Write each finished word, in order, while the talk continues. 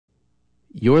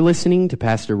You're listening to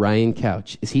Pastor Ryan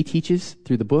Couch as he teaches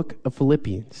through the book of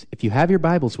Philippians. If you have your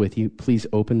Bibles with you, please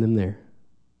open them there.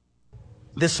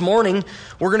 This morning,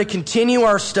 we're going to continue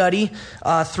our study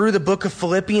through the book of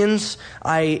Philippians.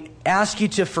 I ask you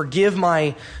to forgive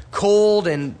my cold,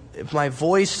 and if my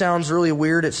voice sounds really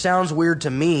weird, it sounds weird to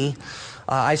me.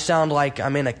 I sound like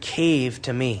I'm in a cave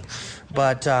to me.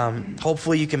 But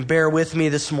hopefully you can bear with me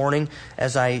this morning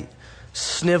as I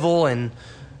snivel and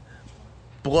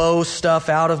blow stuff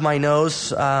out of my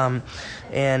nose,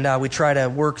 and we try to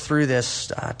work through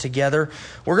this together.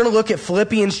 We're going to look at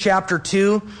Philippians chapter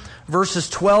 2, verses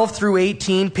 12 through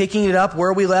 18, picking it up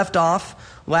where we left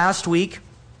off last week.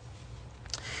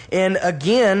 And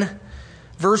again,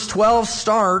 verse 12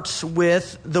 starts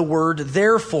with the word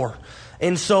therefore.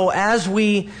 And so as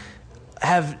we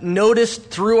have noticed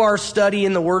through our study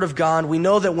in the Word of God, we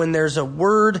know that when there's a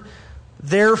word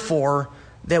therefore,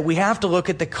 that we have to look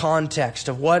at the context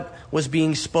of what was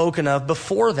being spoken of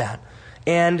before that.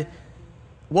 And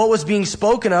what was being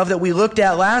spoken of that we looked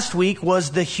at last week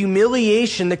was the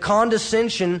humiliation, the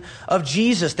condescension of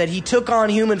Jesus, that he took on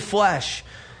human flesh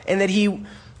and that he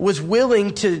was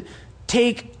willing to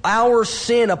take our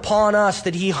sin upon us,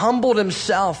 that he humbled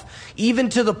himself even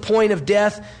to the point of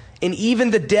death and even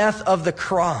the death of the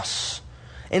cross.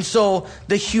 And so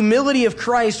the humility of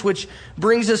Christ, which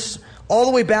brings us all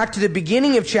the way back to the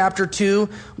beginning of chapter 2,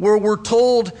 where we're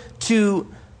told to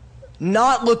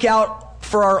not look out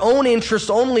for our own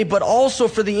interest only, but also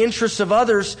for the interests of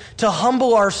others, to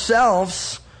humble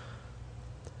ourselves,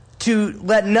 to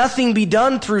let nothing be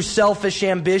done through selfish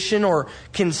ambition or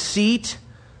conceit,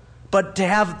 but to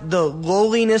have the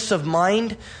lowliness of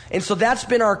mind. And so that's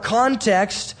been our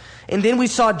context. And then we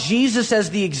saw Jesus as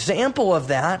the example of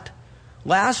that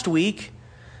last week.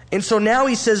 And so now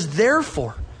he says,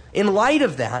 therefore, in light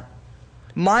of that,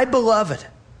 my beloved,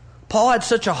 Paul had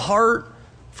such a heart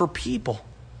for people.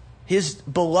 His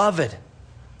beloved,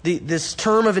 this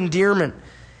term of endearment,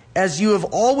 as you have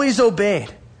always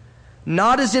obeyed,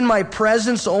 not as in my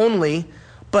presence only,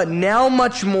 but now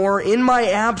much more in my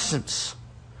absence.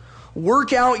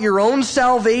 Work out your own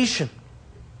salvation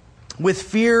with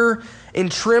fear and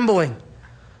trembling,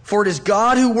 for it is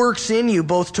God who works in you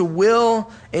both to will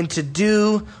and to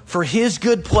do for his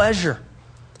good pleasure.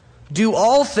 Do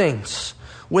all things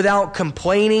without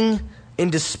complaining and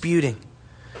disputing,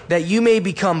 that you may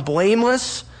become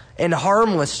blameless and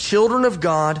harmless children of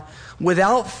God,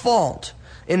 without fault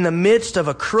in the midst of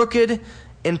a crooked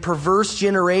and perverse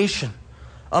generation,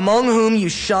 among whom you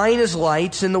shine as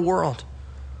lights in the world,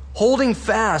 holding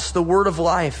fast the word of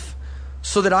life,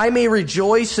 so that I may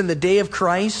rejoice in the day of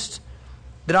Christ,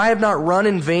 that I have not run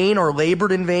in vain or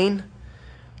labored in vain.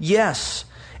 Yes,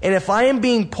 and if I am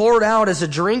being poured out as a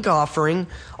drink offering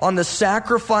on the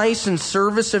sacrifice and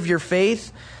service of your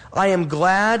faith, I am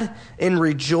glad and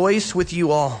rejoice with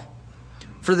you all.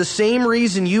 For the same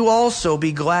reason, you also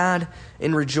be glad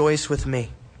and rejoice with me.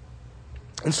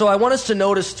 And so I want us to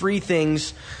notice three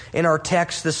things in our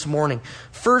text this morning.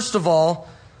 First of all,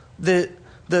 the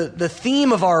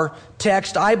theme of our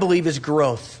text, I believe, is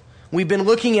growth. We've been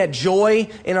looking at joy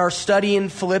in our study in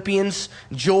Philippians,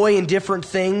 joy in different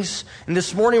things. And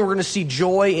this morning we're going to see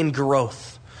joy in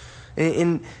growth.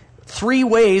 In three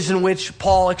ways in which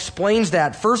Paul explains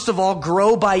that. First of all,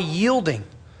 grow by yielding,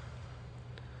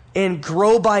 and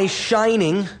grow by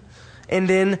shining, and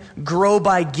then grow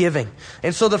by giving.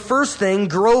 And so the first thing,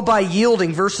 grow by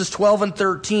yielding, verses 12 and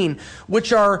 13,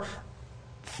 which are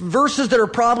verses that are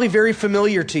probably very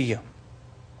familiar to you,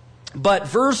 but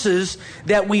verses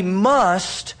that we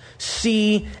must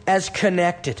see as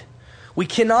connected. We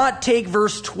cannot take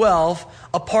verse 12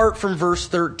 apart from verse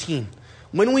 13.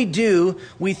 When we do,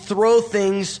 we throw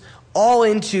things all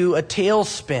into a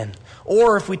tailspin.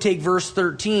 Or if we take verse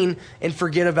 13 and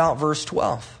forget about verse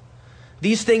 12.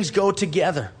 These things go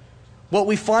together. What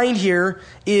we find here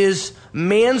is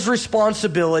man's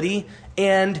responsibility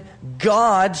and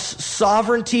God's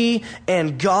sovereignty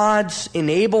and God's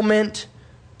enablement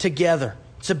together.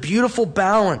 It's a beautiful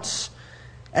balance.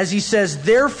 As he says,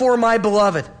 therefore, my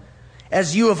beloved,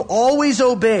 as you have always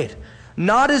obeyed,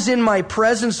 not as in my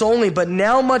presence only, but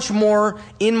now much more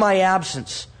in my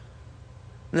absence.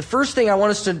 And the first thing I want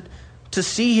us to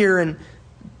see here in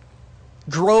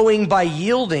growing by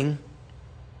yielding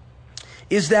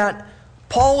is that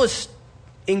Paul is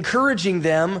encouraging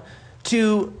them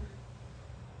to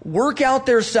work out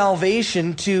their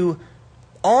salvation, to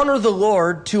honor the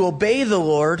Lord, to obey the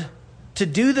Lord, to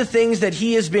do the things that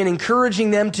he has been encouraging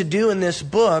them to do in this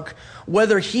book,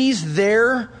 whether he's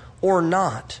there or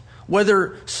not,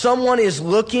 whether someone is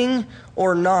looking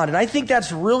or not. And I think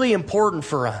that's really important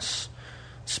for us.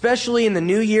 especially in the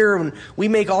new year when we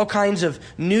make all kinds of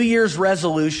New Year's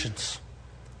resolutions,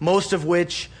 most of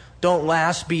which don't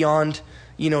last beyond,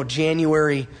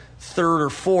 January 3rd or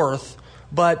 4th.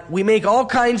 But we make all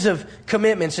kinds of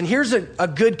commitments. And here's a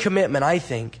good commitment, I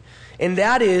think. And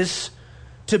that is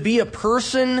to be a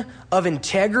person of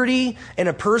integrity and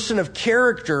a person of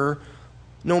character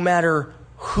no matter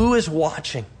who is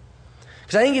watching.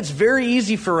 Because I think it's very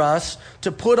easy for us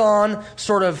to put on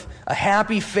sort of a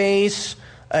happy face,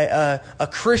 a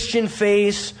Christian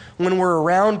face when we're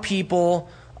around people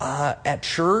at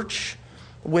church,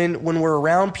 when we're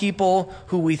around people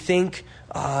who we think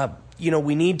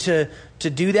we need to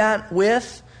do that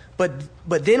with.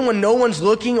 But then when no one's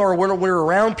looking, or when we're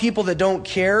around people that don't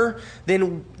care,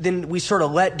 then we sort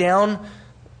of let down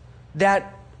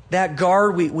that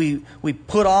guard. We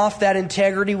put off that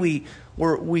integrity.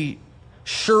 We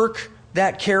shirk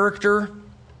that character,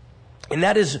 and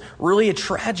that is really a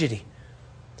tragedy.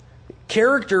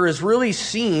 Character is really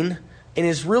seen and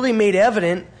is really made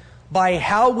evident by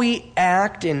how we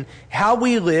act and how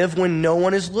we live when no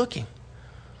one is looking.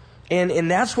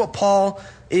 And that's what Paul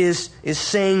is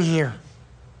saying here.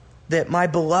 That my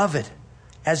beloved,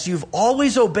 as you've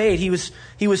always obeyed, he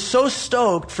was so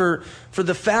stoked for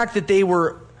the fact that they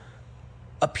were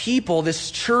a people,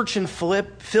 this church in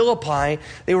Philippi,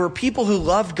 they were people who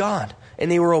loved God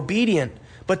and they were obedient.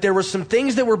 But there were some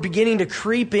things that were beginning to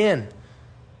creep in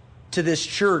to this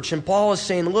church. And Paul is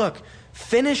saying, look,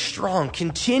 finish strong.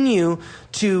 Continue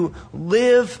to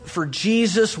live for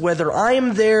Jesus, whether I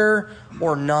am there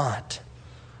or not.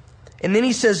 And then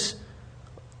he says,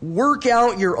 work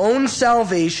out your own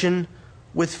salvation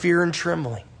with fear and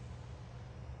trembling.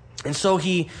 And so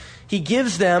he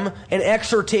gives them an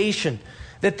exhortation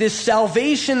that this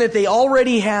salvation that they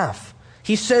already have,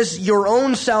 he says your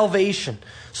own salvation.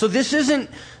 So this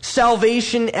isn't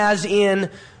salvation as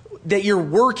in that you're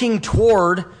working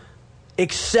toward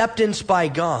acceptance by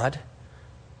God,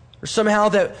 or somehow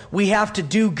that we have to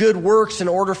do good works in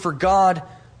order for God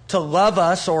to love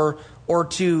us or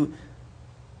to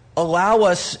allow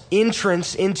us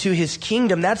entrance into his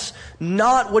kingdom. That's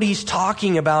not what he's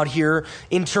talking about here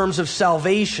in terms of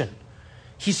salvation.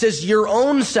 He says your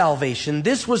own salvation.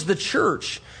 This was the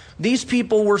church. These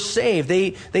people were saved.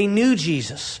 They knew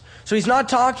Jesus. So he's not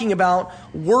talking about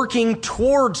working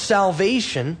toward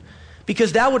salvation,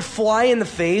 because that would fly in the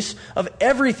face of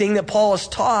everything that Paul has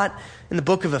taught in the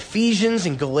book of Ephesians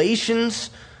and Galatians,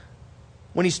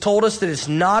 when he's told us that it's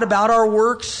not about our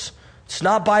works, it's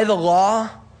not by the law,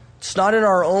 it's not in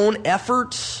our own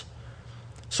efforts.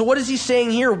 So what is he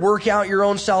saying here? Work out your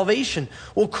own salvation.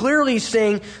 Well, clearly he's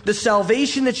saying the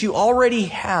salvation that you already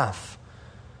have,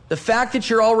 the fact that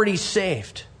you're already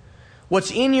saved, what's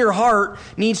in your heart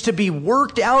needs to be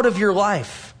worked out of your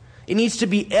life. It needs to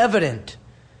be evident.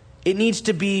 It needs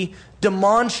to be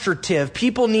demonstrative.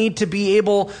 People need to be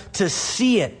able to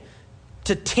see it,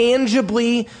 to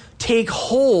tangibly take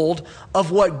hold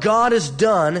of what God has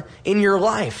done in your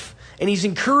life. And he's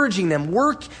encouraging them,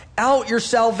 work out your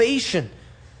salvation.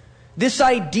 This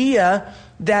idea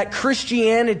that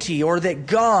Christianity or that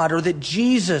God or that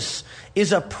Jesus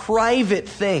is a private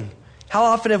thing. How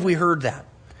often have we heard that?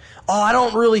 Oh, I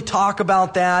don't really talk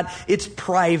about that. It's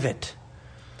private.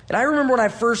 And I remember when I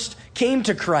first came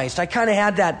to Christ, I kind of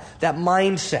had that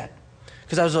mindset,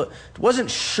 because I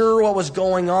wasn't sure what was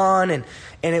going on, and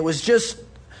it was just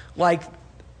like,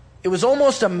 it was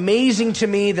almost amazing to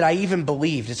me that I even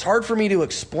believed. It's hard for me to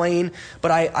explain, but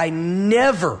I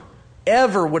never,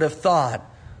 ever would have thought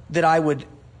that I would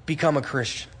become a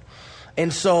Christian.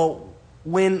 And so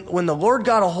when the Lord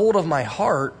got a hold of my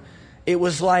heart, it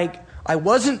was like I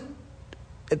wasn't,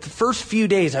 at the first few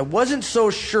days, I wasn't so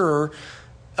sure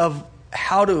of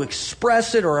how to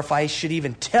express it or if I should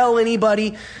even tell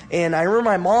anybody. And I remember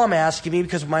my mom asking me,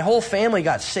 because my whole family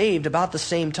got saved about the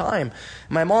same time.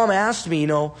 My mom asked me,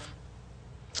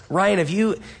 Ryan, have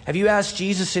you asked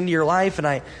Jesus into your life? And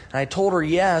I told her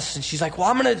yes. And she's like, well,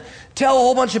 I'm going to tell a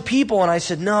whole bunch of people. And I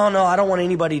said, no, I don't want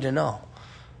anybody to know.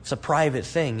 It's a private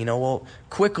thing. Well,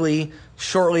 quickly,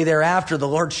 shortly thereafter, the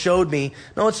Lord showed me,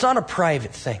 no, it's not a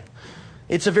private thing.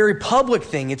 It's a very public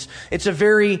thing. It's a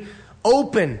very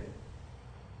open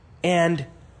and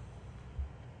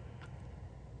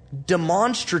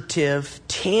demonstrative,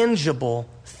 tangible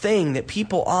thing that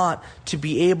people ought to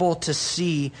be able to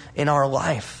see in our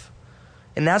life.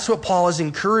 And that's what Paul is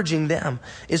encouraging them,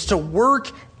 is to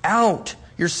work out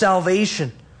your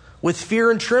salvation with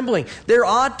fear and trembling. There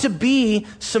ought to be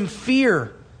some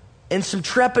fear and some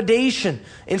trepidation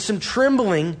and some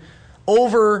trembling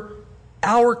over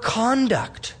our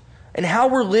conduct and how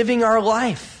we're living our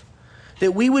life.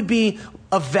 That we would be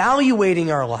evaluating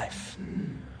our life.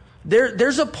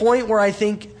 there's a point where I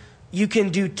think you can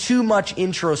do too much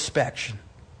introspection,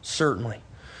 certainly.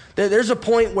 There's a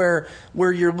point where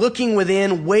you're looking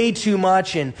within way too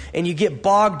much and you get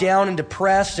bogged down and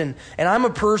depressed. And I'm a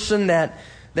person that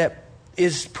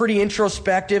is pretty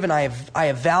introspective, and I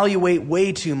evaluate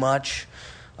way too much.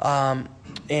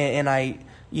 And I,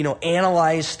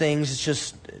 analyze things. It's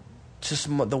just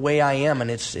the way I am, and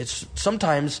it's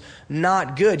sometimes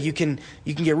not good. You can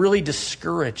get really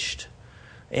discouraged,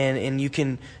 and you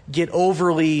can get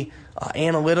overly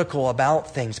analytical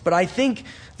about things. But I think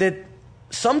that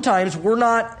sometimes we're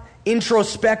not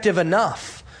introspective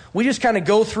enough. We just kind of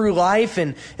go through life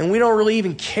and we don't really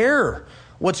even care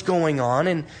what's going on,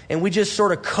 and we just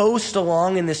sort of coast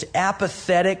along in this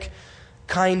apathetic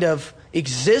kind of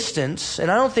existence.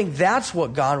 And I don't think that's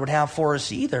what God would have for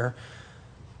us either.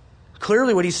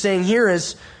 Clearly what he's saying here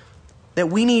is that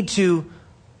we need to,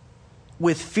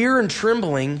 with fear and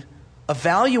trembling,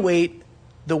 evaluate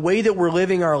the way that we're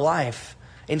living our life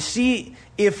and see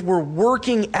if we're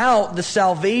working out the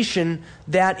salvation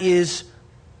that is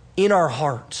in our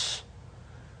hearts.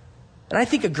 And I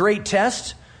think a great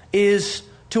test is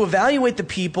to evaluate the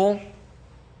people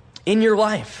in your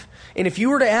life. And if you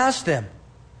were to ask them,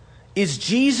 is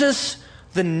Jesus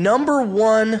the number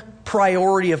one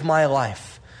priority of my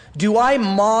life? Do I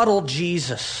model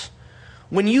Jesus?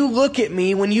 When you look at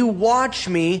me, when you watch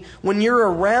me, when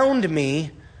you're around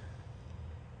me,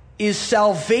 is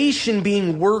salvation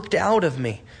being worked out of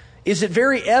me? Is it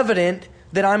very evident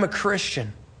that I'm a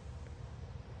Christian?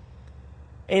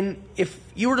 And if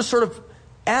you were to sort of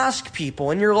ask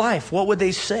people in your life, what would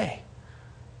they say?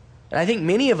 And I think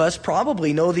many of us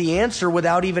probably know the answer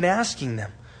without even asking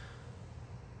them.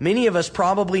 Many of us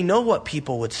probably know what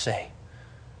people would say.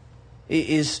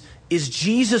 Is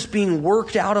Jesus being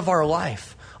worked out of our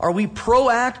life? Are we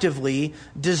proactively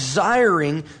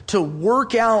desiring to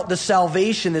work out the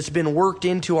salvation that's been worked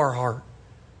into our heart?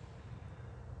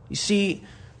 You see,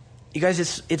 you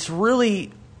guys, it's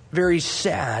really very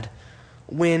sad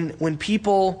when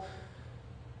people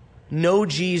know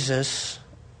Jesus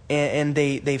and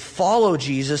they follow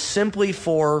Jesus simply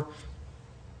for,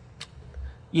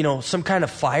 some kind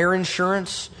of fire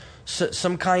insurance,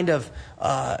 some kind of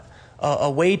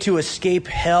a way to escape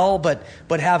hell, but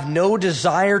have no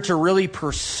desire to really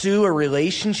pursue a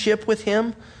relationship with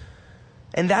him.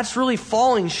 And that's really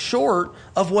falling short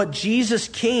of what Jesus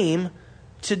came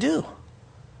to do.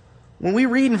 When we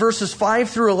read in verses 5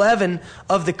 through 11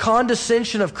 of the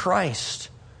condescension of Christ,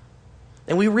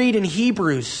 and we read in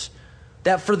Hebrews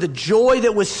that for the joy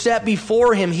that was set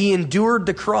before him, he endured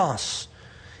the cross.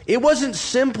 It wasn't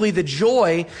simply the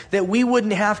joy that we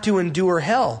wouldn't have to endure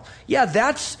hell. Yeah,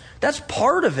 that's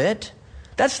part of it.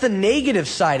 That's the negative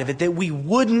side of it, that we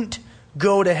wouldn't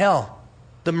go to hell.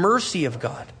 The mercy of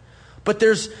God. But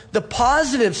there's the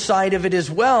positive side of it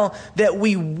as well, that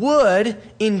we would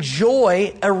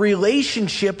enjoy a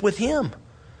relationship with him.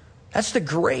 That's the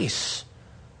grace.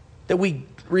 That we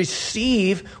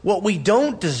receive what we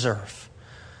don't deserve.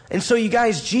 And so you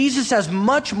guys, Jesus has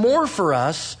much more for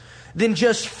us than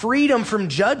just freedom from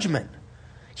judgment.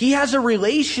 He has a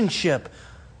relationship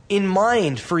in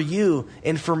mind for you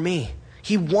and for me.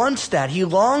 He wants that. He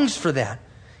longs for that.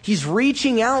 He's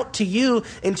reaching out to you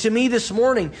and to me this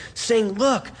morning saying,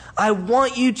 look, I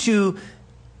want you to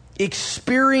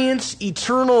experience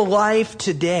eternal life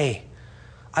today.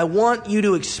 I want you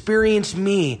to experience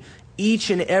me each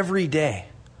and every day.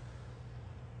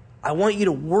 I want you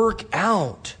to work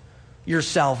out your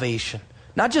salvation.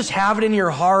 Not just have it in your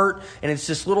heart and it's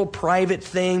this little private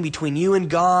thing between you and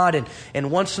God, and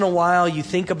once in a while you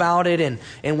think about it,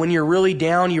 and when you're really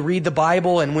down you read the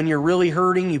Bible, and when you're really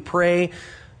hurting you pray.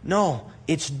 No,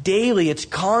 it's daily, it's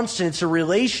constant, it's a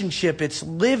relationship, it's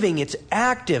living, it's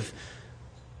active.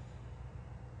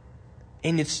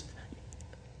 And it's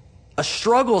a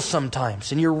struggle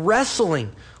sometimes, and you're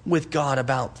wrestling with God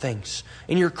about things,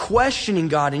 and you're questioning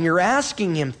God, and you're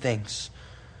asking him things,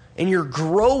 and you're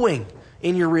growing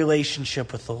in your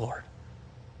relationship with the Lord.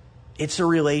 It's a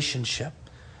relationship.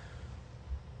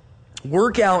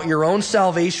 Work out your own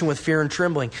salvation with fear and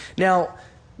trembling. Now,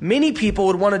 many people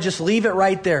would want to just leave it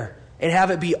right there and have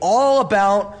it be all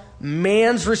about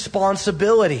man's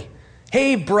responsibility.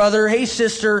 Hey, brother, hey,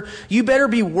 sister, you better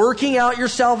be working out your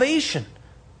salvation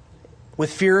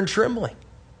with fear and trembling.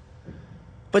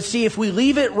 But see, if we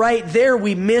leave it right there,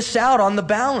 we miss out on the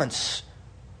balance.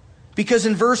 Because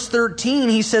in verse 13,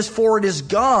 he says, for it is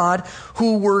God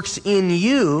who works in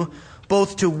you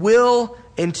both to will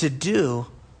and to do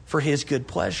for his good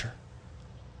pleasure.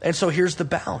 And so here's the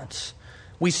balance.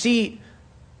 We see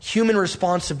human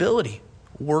responsibility.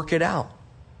 Work it out.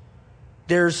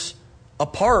 There's a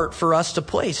part for us to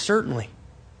play, certainly.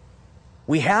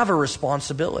 We have a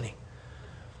responsibility.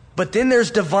 But then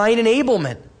there's divine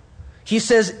enablement. He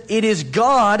says it is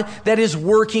God that is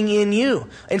working in you.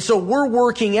 And so we're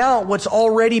working out what's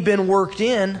already been worked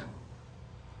in.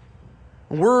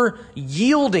 We're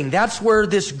yielding. That's where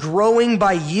this growing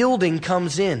by yielding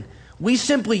comes in. We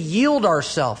simply yield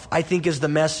ourselves, I think is the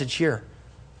message here.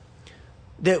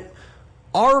 That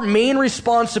our main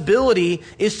responsibility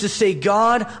is to say,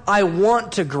 God, I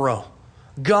want to grow.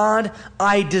 God,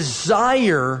 I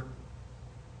desire,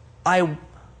 I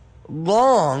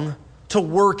long to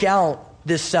work out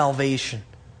this salvation.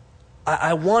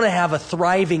 I want to have a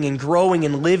thriving and growing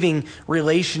and living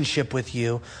relationship with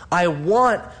you. I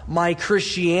want my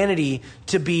Christianity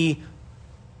to be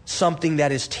something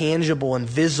that is tangible and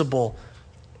visible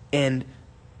and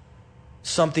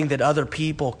something that other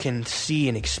people can see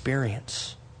and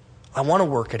experience. I want to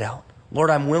work it out.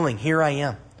 Lord, I'm willing. Here I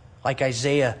am. Like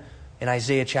Isaiah in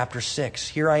Isaiah chapter 6.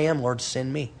 Here I am, Lord,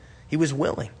 send me. He was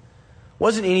willing.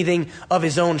 Wasn't anything of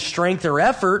his own strength or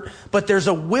effort, but there's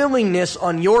a willingness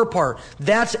on your part.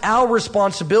 That's our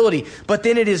responsibility. But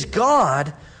then it is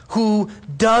God who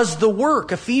does the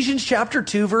work. Ephesians chapter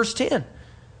 2, verse 10.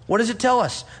 What does it tell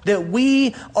us? That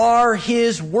we are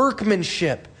his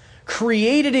workmanship,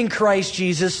 created in Christ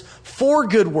Jesus for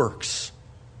good works,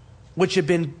 which have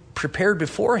been prepared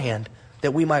beforehand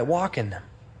that we might walk in them.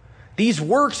 These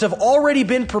works have already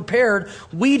been prepared.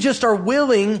 We just are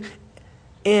willing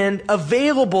and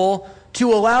available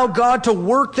to allow God to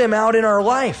work them out in our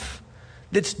life.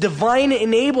 That's divine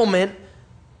enablement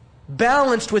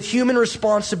balanced with human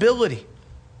responsibility.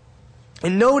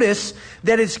 And notice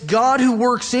that it's God who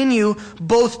works in you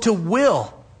both to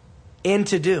will and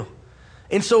to do.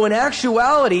 And so in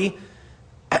actuality,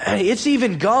 it's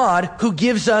even God who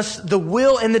gives us the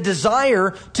will and the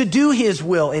desire to do his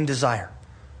will and desire.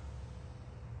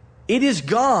 It is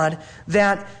God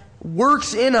that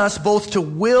works in us both to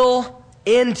will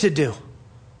and to do.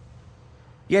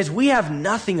 You guys, we have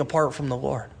nothing apart from the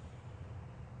Lord.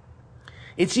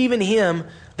 It's even him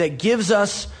that gives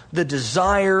us the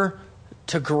desire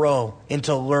to grow and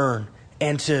to learn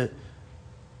and to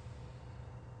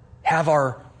have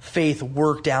our faith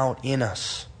worked out in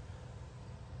us.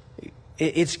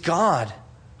 It's God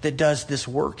that does this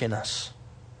work in us.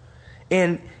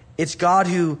 And it's God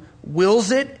who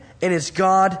wills it, and it's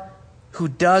God who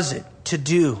does it to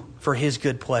do for his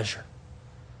good pleasure.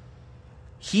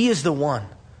 He is the one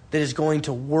that is going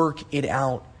to work it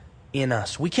out in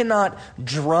us. We cannot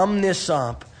drum this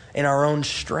up in our own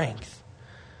strength.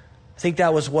 I think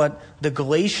that was what the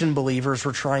Galatian believers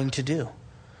were trying to do.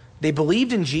 They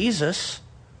believed in Jesus.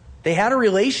 They had a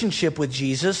relationship with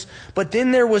Jesus, but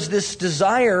then there was this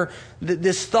desire,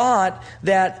 this thought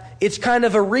that it's kind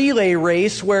of a relay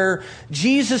race where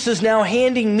Jesus is now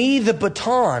handing me the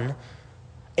baton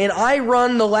and I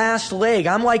run the last leg.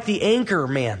 I'm like the anchor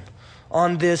man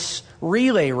on this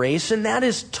relay race, and that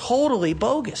is totally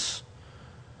bogus.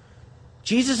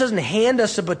 Jesus doesn't hand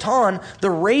us a baton.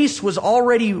 The race was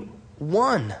already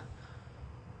won.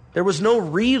 There was no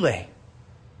relay.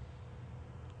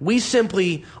 We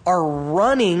simply are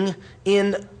running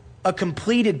in a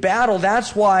completed battle.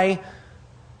 That's why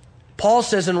Paul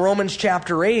says in Romans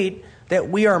chapter 8 that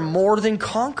we are more than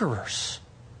conquerors.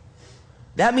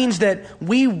 That means that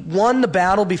we won the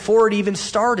battle before it even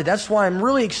started. That's why I'm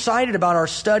really excited about our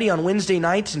study on Wednesday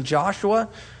nights in Joshua.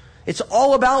 It's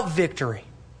all about victory.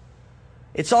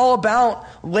 It's all about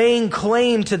laying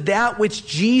claim to that which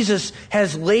Jesus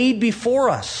has laid before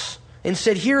us and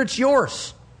said, here, it's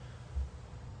yours.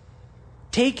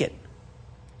 Take it.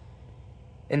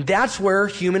 And that's where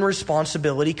human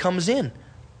responsibility comes in.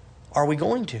 Are we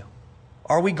going to?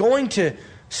 Are we going to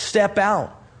step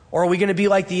out? Or are we going to be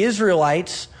like the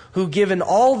Israelites who, given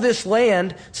all this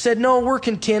land, said, no, we're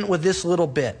content with this little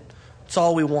bit. It's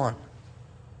all we want.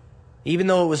 Even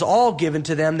though it was all given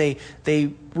to them,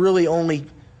 they really only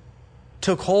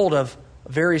took hold of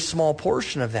a very small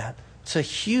portion of that. It's a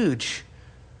huge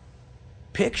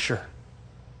picture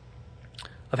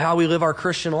of how we live our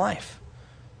Christian life.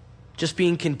 Just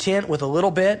being content with a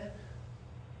little bit,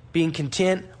 being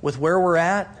content with where we're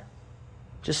at,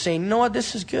 just saying, you know what,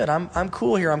 this is good. I'm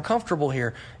cool here. I'm comfortable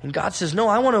here. And God says, no,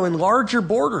 I want to enlarge your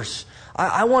borders.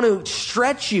 I want to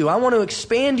stretch you. I want to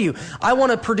expand you. I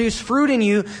want to produce fruit in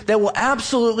you that will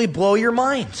absolutely blow your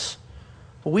minds.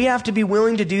 But we have to be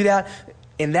willing to do that.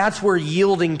 And that's where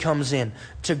yielding comes in,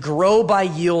 to grow by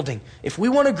yielding. If we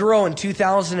want to grow in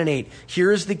 2008,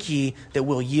 here is the key, that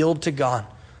we'll yield to God.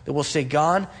 That we'll say,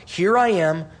 God, here I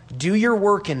am. Do your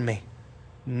work in me.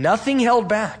 Nothing held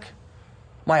back.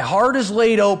 My heart is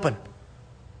laid open.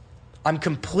 I'm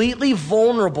completely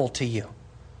vulnerable to you.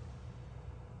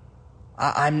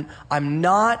 I'm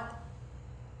not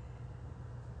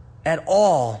at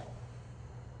all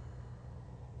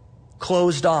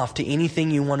closed off to anything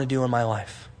you want to do in my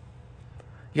life.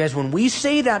 You guys, when we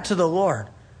say that to the Lord,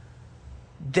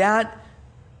 that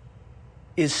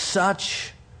is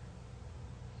such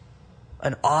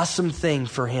an awesome thing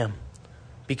for Him,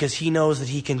 because He knows that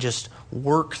He can just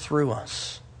work through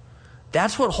us.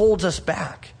 That's what holds us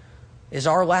back, is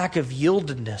our lack of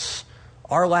yieldedness,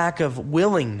 our lack of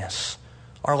willingness,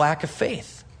 our lack of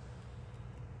faith.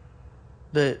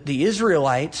 The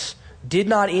Israelites did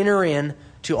not enter in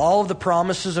to all of the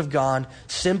promises of God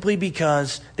simply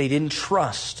because they didn't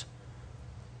trust.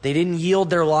 They didn't yield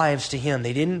their lives to Him.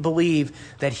 They didn't believe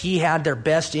that He had their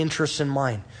best interests in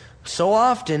mind. So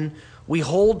often, we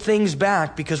hold things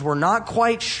back because we're not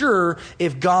quite sure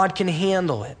if God can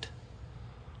handle it.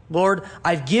 Lord,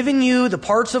 I've given you the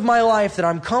parts of my life that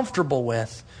I'm comfortable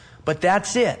with, but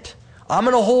that's it. I'm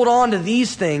going to hold on to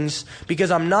these things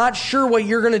because I'm not sure what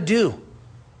you're going to do.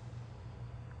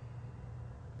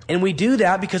 And we do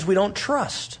that because we don't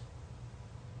trust.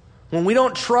 When we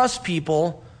don't trust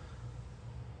people,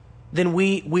 then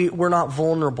we're not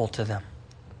vulnerable to them.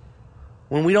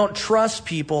 When we don't trust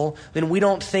people, then we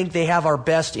don't think they have our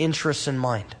best interests in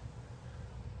mind.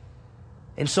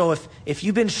 And so if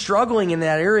you've been struggling in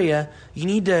that area, you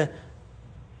need to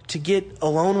get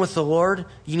alone with the Lord.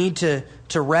 You need to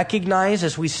recognize,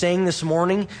 as we sang this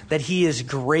morning, that He is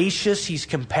gracious, He's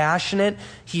compassionate,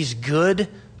 He's good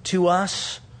to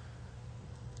us.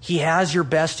 He has your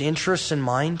best interests in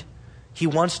mind. He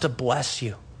wants to bless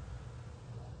you.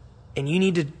 And you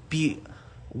need to be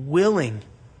willing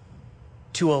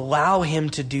to allow Him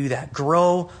to do that.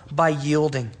 Grow by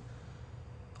yielding.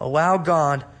 Allow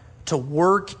God to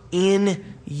work in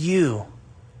you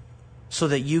so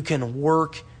that you can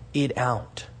work it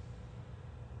out.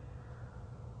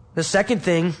 The second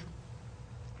thing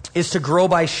is to grow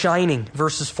by shining,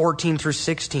 verses 14 through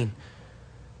 16.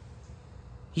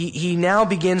 He now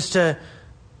begins to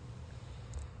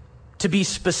be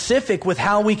specific with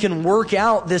how we can work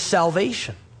out this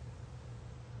salvation.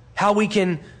 How we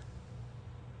can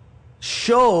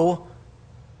show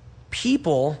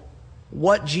people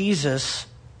what Jesus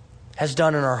has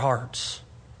done in our hearts.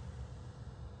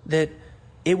 That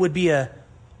it would be a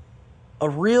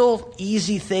real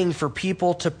easy thing for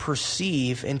people to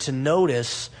perceive and to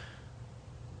notice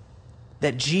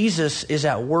that Jesus is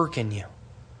at work in you.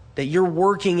 That you're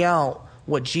working out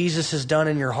what Jesus has done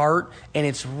in your heart, and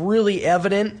it's really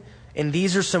evident, and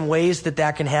these are some ways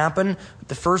that can happen.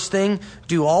 The first thing,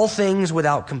 do all things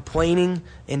without complaining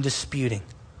and disputing.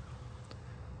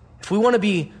 If we want to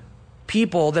be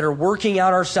people that are working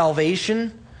out our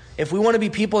salvation, if we want to be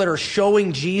people that are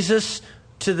showing Jesus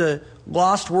to the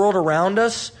lost world around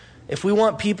us, if we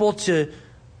want people to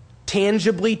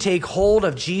tangibly take hold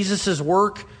of Jesus'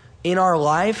 work in our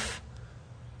life,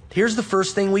 here's the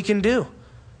first thing we can do.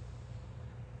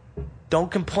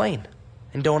 Don't complain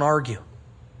and don't argue.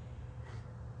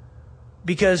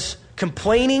 Because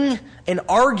complaining and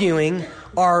arguing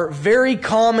are very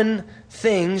common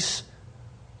things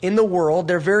in the world.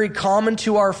 They're very common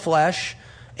to our flesh.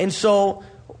 And so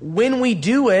when we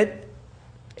do it,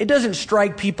 it doesn't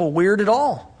strike people weird at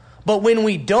all. But when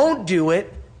we don't do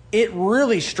it, it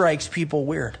really strikes people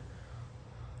weird.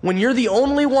 When you're the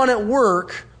only one at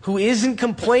work who isn't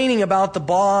complaining about the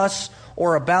boss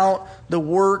or about the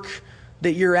work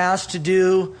that you're asked to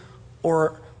do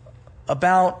or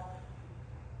about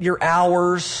your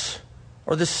hours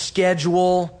or the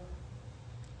schedule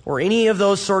or any of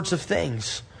those sorts of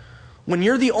things. When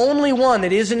you're the only one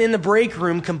that isn't in the break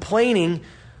room complaining,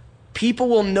 people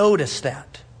will notice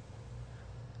that.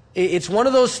 It's one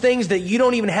of those things that you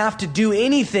don't even have to do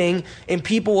anything and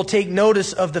people will take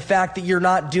notice of the fact that you're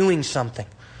not doing something.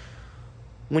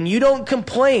 When you don't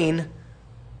complain,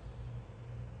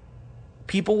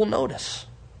 people will notice.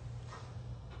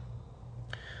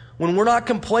 When we're not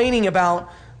complaining about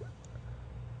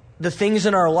the things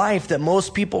in our life that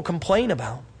most people complain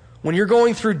about, when you're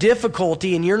going through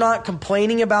difficulty and you're not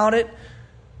complaining about it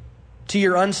to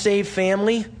your unsaved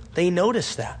family, they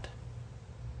notice that.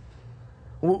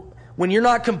 When you're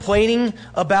not complaining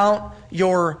about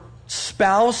your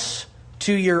spouse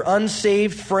to your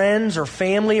unsaved friends or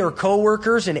family or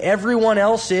coworkers and everyone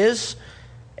else uses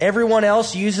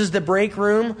the break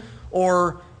room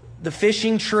or the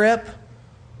fishing trip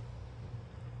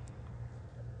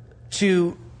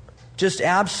to just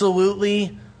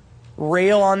absolutely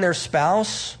rail on their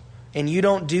spouse, and you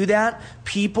don't do that,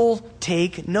 people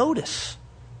take notice.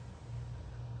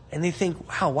 And they think,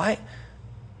 wow,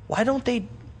 why don't they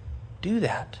do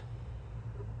that?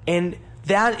 And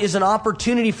that is an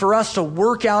opportunity for us to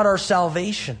work out our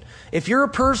salvation. If you're a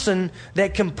person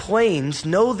that complains,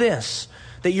 know this,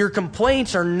 that your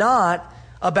complaints are not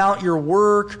about your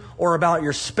work or about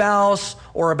your spouse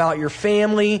or about your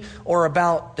family or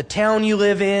about the town you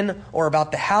live in or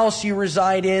about the house you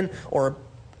reside in or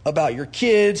about your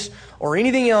kids or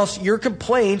anything else. Your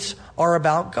complaints are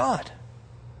about God.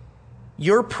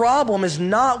 Your problem is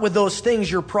not with those things.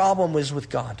 Your problem is with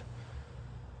God.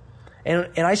 And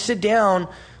I sit down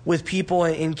with people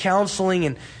in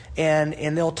counseling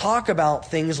and they'll talk about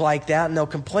things like that and they'll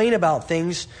complain about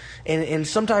things. And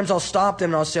sometimes I'll stop them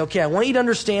and I'll say, okay, I want you to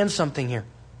understand something here.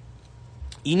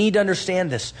 You need to understand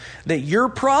this, that your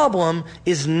problem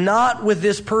is not with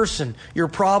this person. Your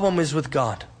problem is with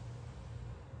God.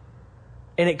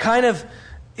 And it kind of,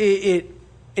 it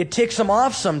ticks them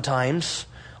off sometimes,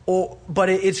 but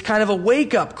it's kind of a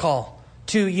wake-up call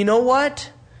to, you know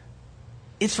what?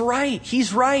 It's right.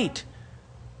 He's right.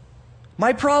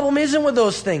 My problem isn't with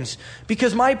those things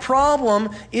because my problem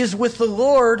is with the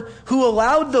Lord who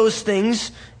allowed those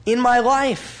things in my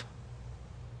life.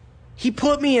 He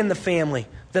put me in the family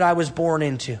that I was born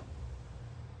into.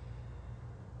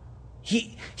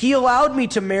 He allowed me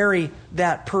to marry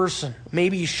that person.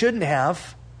 Maybe you shouldn't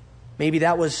have. Maybe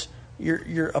that was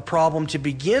a problem to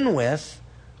begin with.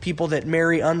 People that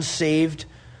marry unsaved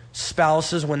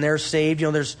spouses when they're saved,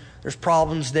 there's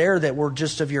problems there that were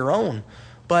just of your own.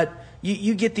 But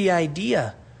you get the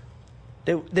idea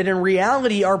that in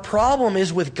reality our problem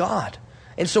is with God.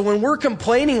 And so when we're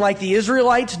complaining like the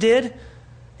Israelites did,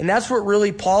 and that's what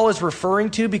really Paul is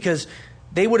referring to because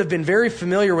they would have been very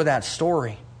familiar with that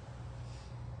story.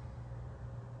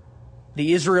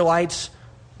 The Israelites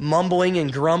mumbling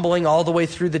and grumbling all the way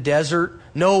through the desert.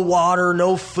 No water,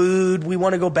 no food. We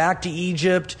want to go back to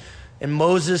Egypt. And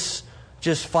Moses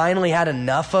just finally had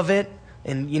enough of it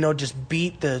and, just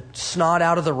beat the snot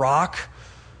out of the rock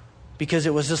because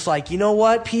it was just like, you know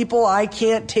what, people, I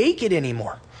can't take it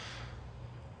anymore.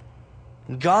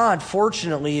 God,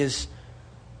 fortunately,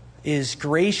 is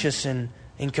gracious and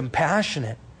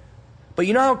compassionate. But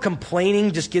you know how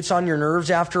complaining just gets on your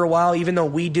nerves after a while, even though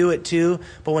we do it too?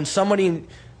 But when somebody,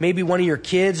 maybe one of your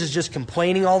kids is just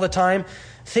complaining all the time,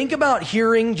 think about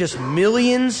hearing just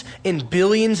millions and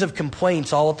billions of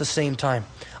complaints all at the same time.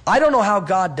 I don't know how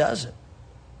God does it.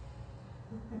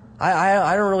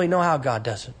 I don't really know how God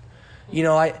does it.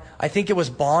 I think it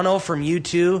was Bono from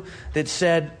U2 that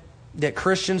said that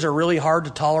Christians are really hard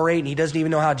to tolerate and he doesn't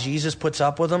even know how Jesus puts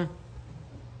up with them.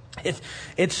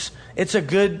 It's a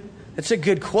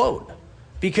good quote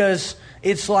because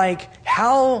it's like,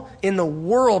 how in the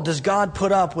world does God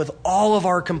put up with all of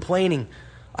our complaining?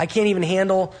 I can't even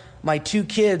handle my 2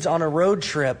 kids on a road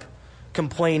trip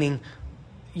complaining,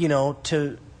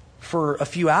 for a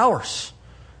few hours.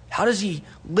 How does he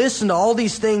listen to all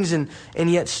these things and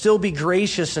yet still be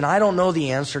gracious? And I don't know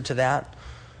the answer to that.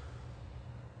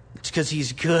 It's because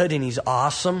he's good and he's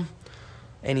awesome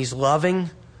and he's loving.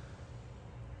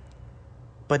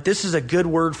 But this is a good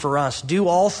word for us. Do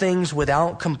all things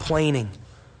without complaining.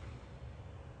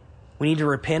 We need to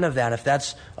repent of that. If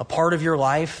that's a part of your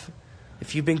life,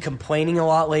 if you've been complaining a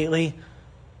lot lately,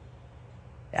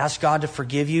 ask God to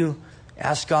forgive you.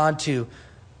 Ask God to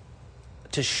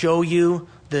show you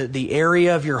the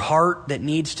area of your heart that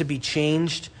needs to be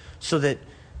changed so that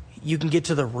you can get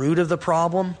to the root of the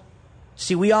problem.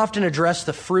 See, we often address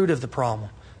the fruit of the problem,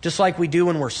 just like we do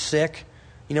when we're sick.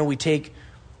 We take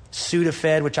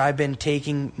Sudafed, which I've been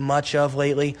taking much of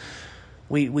lately.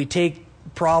 We take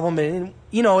problem and,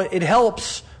 it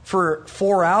helps for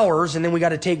 4 hours and then we got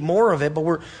to take more of it, but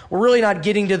we're really not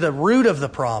getting to the root of the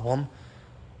problem.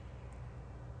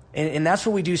 And that's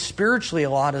what we do spiritually a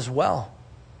lot as well.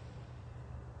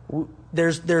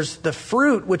 There's the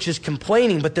fruit, which is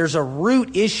complaining, but there's a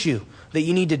root issue that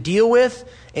you need to deal with.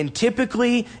 And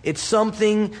typically, it's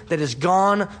something that has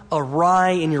gone awry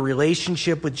in your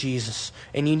relationship with Jesus.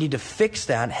 And you need to fix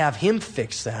that, have Him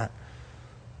fix that.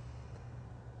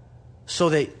 So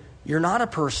that you're not a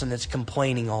person that's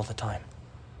complaining all the time.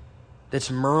 That's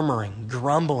murmuring,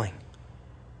 grumbling,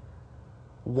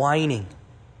 whining.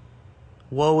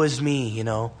 Woe is me,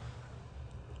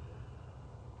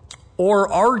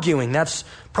 Or arguing. That's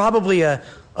probably a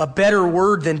better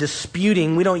word than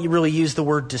disputing. We don't really use the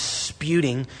word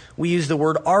disputing. We use the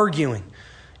word arguing.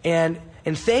 And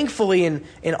thankfully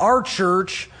in our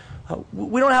church,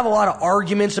 we don't have a lot of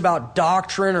arguments about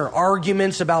doctrine or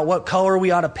arguments about what color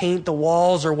we ought to paint the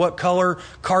walls or what color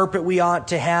carpet we ought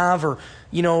to have or,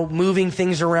 moving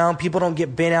things around. People don't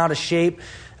get bent out of shape.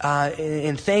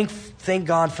 And thank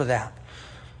God for that.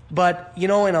 But, in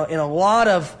a lot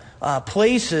of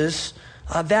places,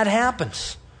 that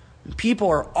happens. People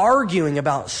are arguing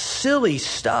about silly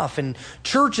stuff, and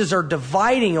churches are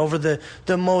dividing over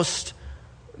the most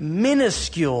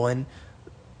minuscule and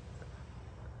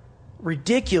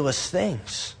ridiculous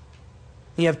things.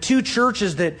 You have two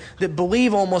churches that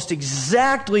believe almost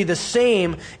exactly the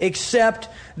same, except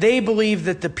they believe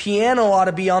that the piano ought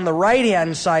to be on the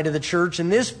right-hand side of the church,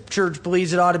 and this church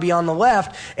believes it ought to be on the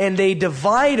left, and they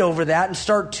divide over that and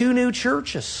start two new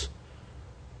churches.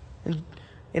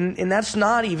 And that's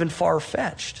not even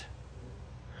far-fetched.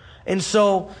 And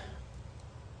so,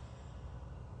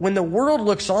 when the world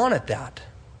looks on at that,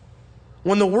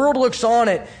 when the world looks on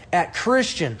at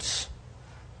Christians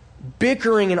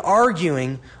bickering and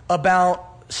arguing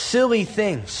about silly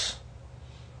things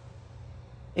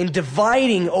and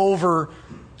dividing over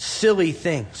silly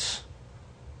things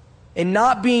and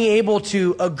not being able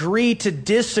to agree to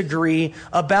disagree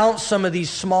about some of these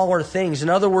smaller things. In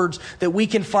other words, that we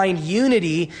can find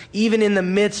unity even in the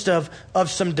midst of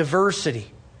some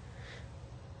diversity.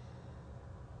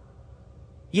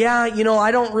 Yeah,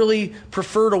 I don't really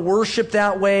prefer to worship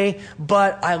that way,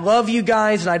 but I love you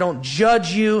guys and I don't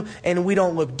judge you and we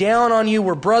don't look down on you.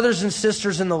 We're brothers and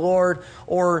sisters in the Lord.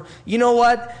 Or, you know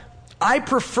what? I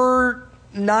prefer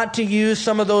not to use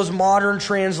some of those modern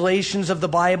translations of the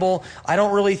Bible. I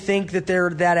don't really think that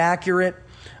they're that accurate,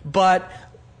 but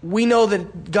we know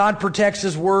that God protects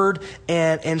His Word,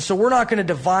 and so we're not going to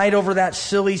divide over that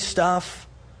silly stuff.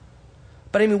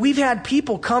 But we've had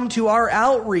people come to our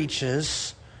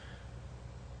outreaches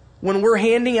when we're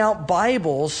handing out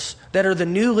Bibles that are the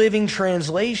New Living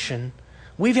Translation.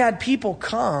 We've had people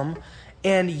come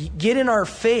and get in our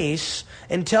face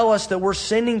and tell us that we're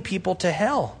sending people to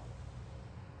hell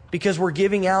because we're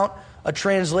giving out a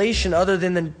translation other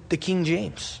than the King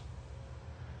James.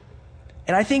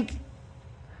 And I think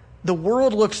the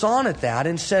world looks on at that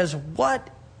and says, what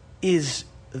is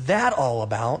that all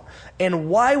about? And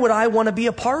why would I want to be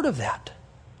a part of that?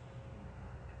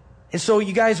 And so,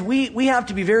 you guys, we have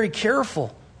to be very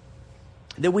careful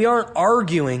that we aren't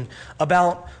arguing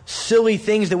about silly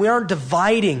things, that we aren't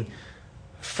dividing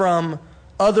from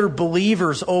other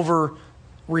believers over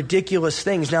ridiculous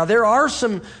things. Now, there are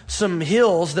some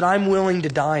hills that I'm willing to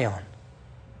die on.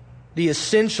 The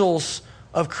essentials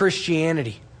of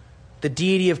Christianity, the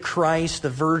deity of Christ, the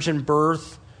virgin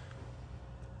birth,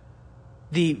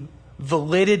 the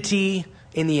validity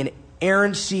and the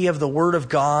inerrancy of the Word of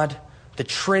God, the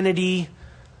Trinity,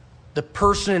 the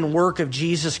person and work of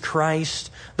Jesus Christ.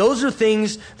 Those are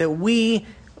things that we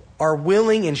are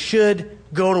willing and should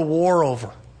go to war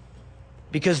over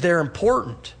because they're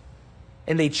important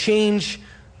and they change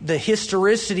the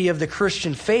historicity of the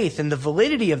Christian faith and the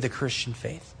validity of the Christian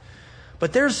faith.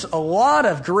 But there's a lot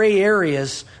of gray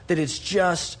areas that it's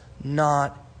just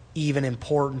not even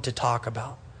important to talk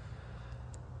about.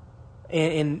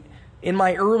 And in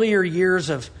my earlier years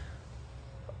of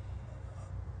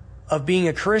being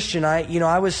a Christian, I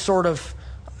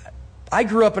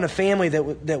grew up in a family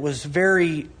that was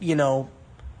very,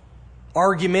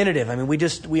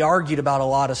 argumentative. We argued about a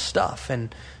lot of stuff,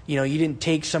 and you didn't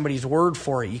take somebody's word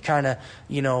for it. You kind of,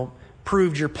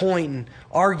 proved your point and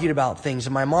argued about things.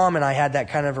 And my mom and I had that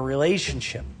kind of a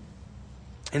relationship.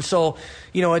 And so,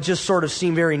 it just sort of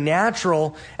seemed very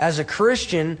natural as a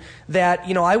Christian that,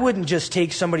 I wouldn't just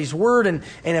take somebody's word and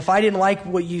if I didn't like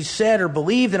what you said or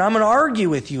believed, then I'm going to argue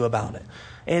with you about it.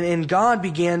 And God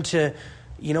began to,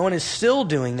 and is still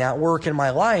doing that work in my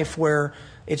life where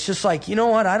it's just like,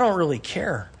 I don't really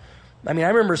care. I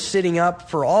remember sitting up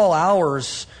for all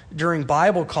hours during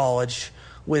Bible college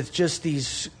with just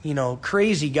these,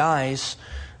 crazy guys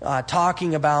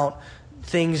talking about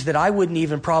things that I wouldn't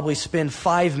even probably spend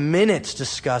 5 minutes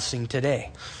discussing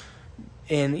today.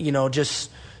 And, just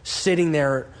sitting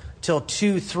there till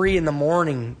 2, 3 in the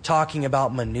morning talking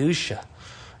about minutia.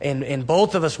 And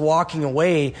both of us walking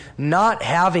away not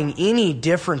having any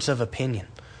difference of opinion.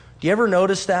 Do you ever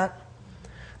notice that?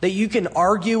 That you can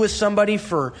argue with somebody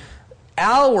for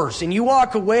hours and you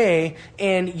walk away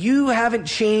and you haven't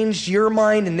changed your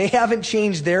mind and they haven't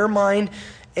changed their mind.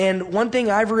 And one thing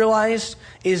I've realized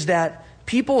is that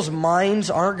people's minds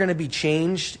aren't going to be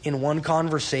changed in one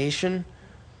conversation.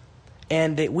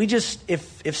 And we just,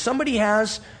 if somebody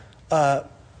has an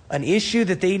issue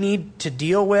that they need to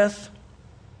deal with,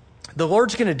 the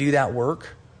Lord's going to do that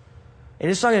work.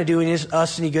 And it's not going to do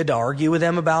us any good to argue with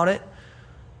them about it.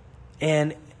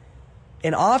 And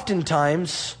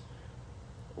oftentimes,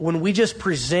 when we just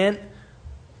present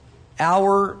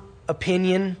our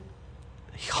opinion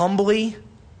humbly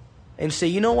and say,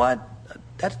 you know what?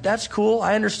 That's cool.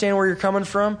 I understand where you're coming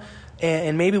from.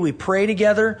 And maybe we pray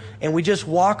together and we just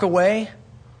walk away,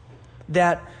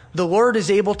 that the Lord is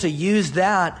able to use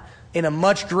that in a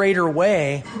much greater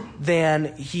way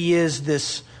than he is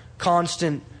this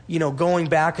constant, going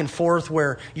back and forth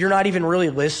where you're not even really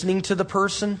listening to the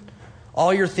person.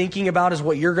 All you're thinking about is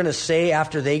what you're going to say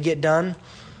after they get done.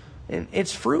 And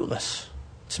it's fruitless.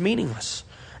 It's meaningless.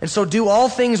 And so do all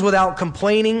things without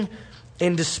complaining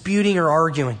and disputing or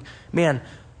arguing. Man,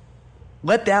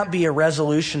 let that be a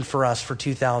resolution for us for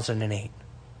 2008.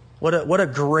 What a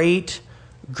great,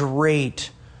 great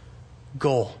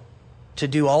goal. To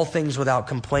do all things without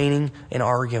complaining and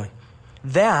arguing.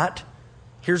 That,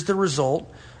 here's the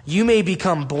result, you may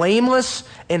become blameless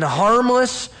and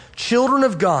harmless children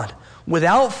of God,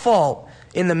 without fault,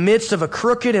 in the midst of a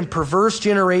crooked and perverse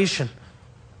generation,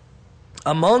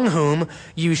 among whom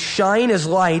you shine as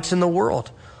lights in the world,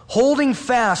 holding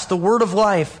fast the word of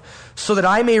life, so that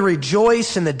I may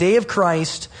rejoice in the day of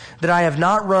Christ, that I have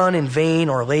not run in vain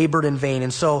or labored in vain.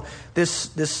 And so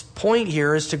this point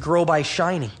here is to grow by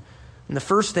shining. And the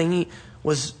first thing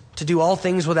was to do all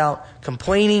things without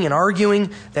complaining and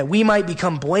arguing, that we might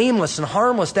become blameless and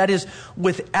harmless. That is,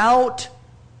 without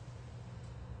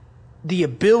the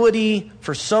ability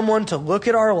for someone to look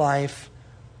at our life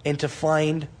and to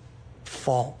find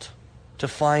fault, to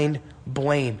find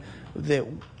blame. That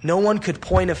no one could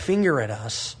point a finger at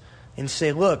us and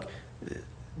say, look,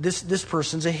 this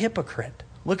person's a hypocrite.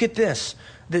 Look at this.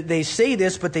 They say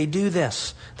this, but they do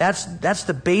this. That's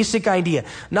the basic idea.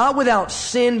 Not without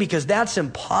sin, because that's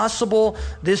impossible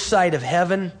this side of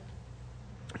heaven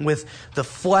with the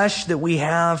flesh that we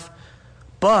have,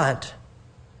 but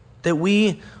that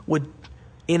we would,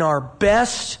 in our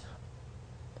best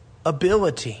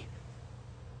ability,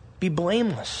 be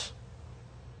blameless,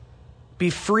 be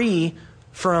free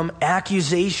from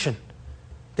accusation,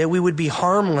 that we would be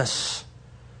harmless,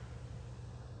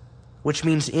 which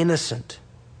means innocent.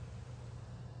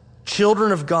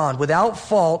 Children of God, without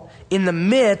fault, in the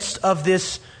midst of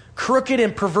this crooked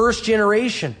and perverse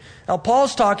generation. Now,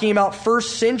 Paul's talking about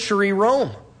first century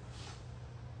Rome.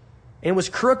 It was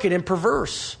crooked and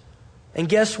perverse. And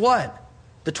guess what?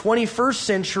 The 21st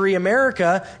century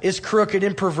America is crooked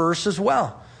and perverse as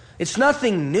well. It's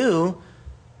nothing new.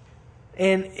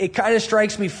 And it kind of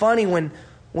strikes me funny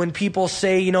when people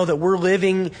say, that we're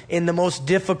living in the most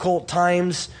difficult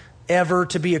times ever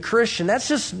to be a Christian. That's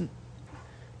just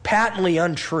patently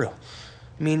untrue.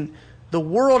 I mean, the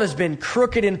world has been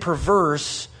crooked and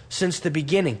perverse since the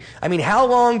beginning. I mean, how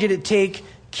long did it take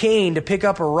Cain to pick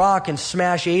up a rock and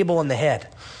smash Abel in the head?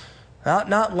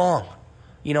 Not long.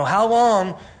 How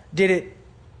long did it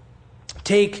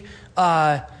take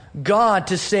God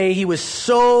to say he was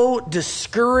so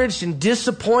discouraged and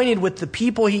disappointed with the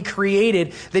people he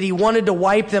created that he wanted to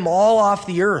wipe them all off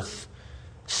the earth?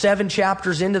 7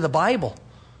 chapters into the Bible.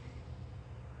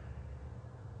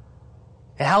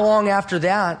 And how long after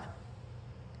that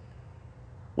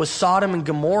was Sodom and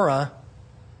Gomorrah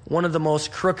one of the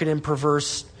most crooked and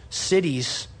perverse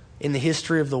cities in the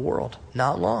history of the world?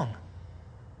 Not long.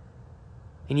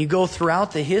 And you go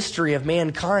throughout the history of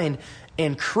mankind,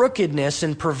 and crookedness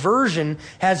and perversion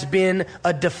has been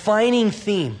a defining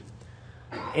theme.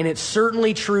 And it's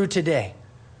certainly true today.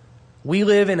 We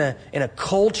live in a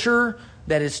culture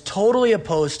that is totally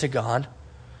opposed to God.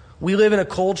 We live in a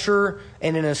culture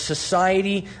and in a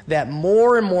society that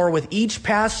more and more with each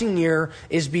passing year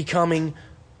is becoming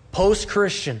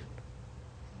post-Christian.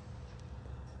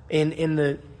 In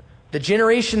the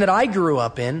generation that I grew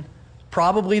up in,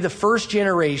 probably the first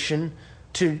generation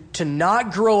to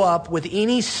not grow up with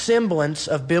any semblance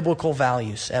of biblical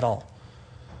values at all.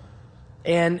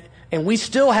 And we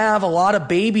still have a lot of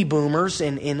baby boomers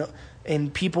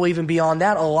and people even beyond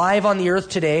that alive on the earth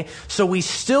today. So we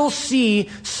still see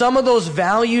some of those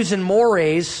values and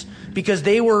mores because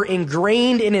they were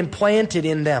ingrained and implanted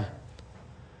in them.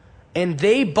 And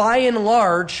they, by and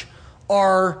large,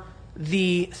 are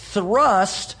the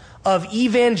thrust of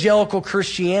evangelical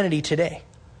Christianity today.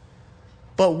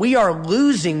 But we are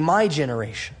losing my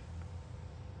generation.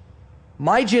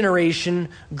 My generation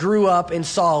grew up and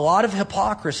saw a lot of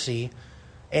hypocrisy,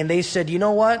 and they said, you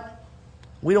know what?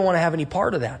 We don't want to have any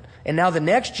part of that. And now the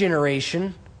next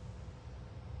generation,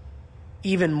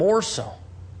 even more so.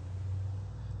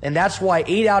 And that's why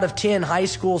 8 out of 10 high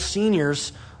school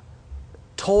seniors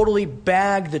totally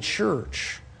bag the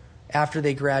church after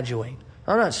they graduate.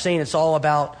 I'm not saying it's all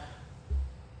about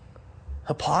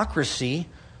hypocrisy.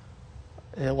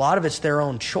 A lot of it's their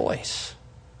own choice.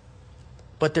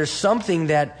 But there's something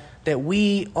that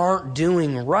we aren't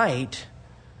doing right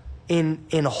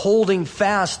in holding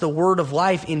fast the word of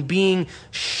life, in being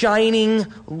shining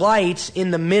lights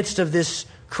in the midst of this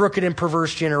crooked and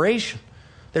perverse generation.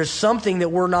 There's something that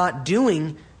we're not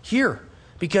doing here.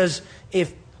 Because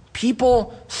if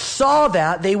people saw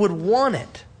that, they would want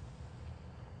it.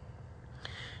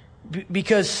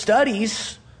 Because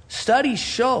studies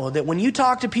show that when you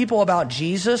talk to people about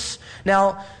Jesus,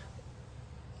 now,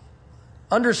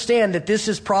 understand that this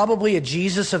is probably a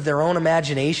Jesus of their own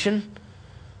imagination,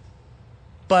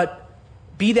 but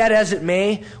be that as it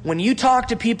may, when you talk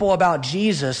to people about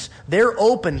Jesus, they're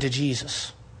open to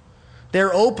Jesus.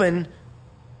 They're open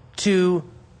to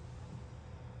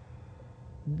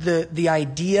the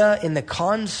idea and the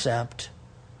concept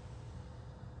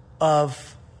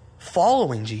of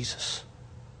following Jesus.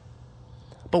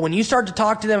 But when you start to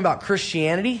talk to them about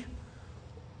Christianity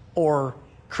or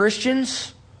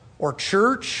Christians or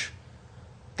church,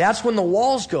 that's when the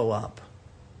walls go up.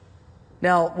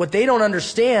 Now, what they don't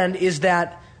understand is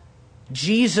that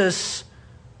Jesus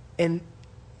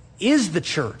is the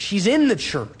church. He's in the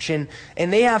church. And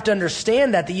they have to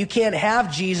understand that you can't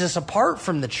have Jesus apart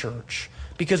from the church.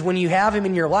 Because when you have him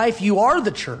in your life, you are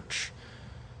the church.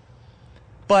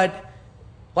 But,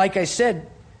 like I said,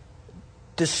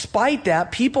 despite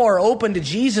that, people are open to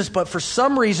Jesus, but for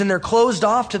some reason they're closed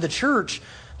off to the church.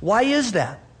 Why is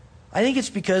that? I think it's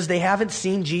because they haven't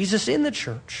seen Jesus in the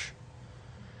church.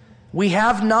 We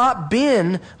have not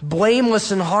been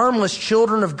blameless and harmless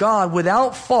children of God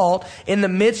without fault in the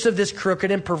midst of this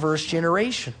crooked and perverse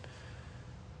generation.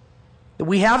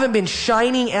 We haven't been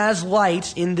shining as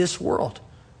lights in this world.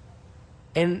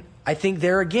 And I think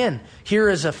there again, here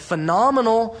is a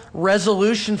phenomenal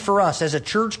resolution for us as a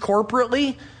church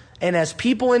corporately and as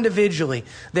people individually,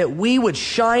 that we would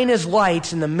shine as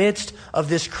lights in the midst of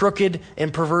this crooked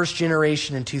and perverse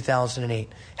generation in 2008.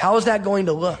 How is that going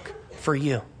to look for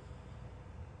you?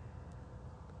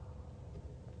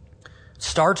 It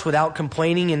starts without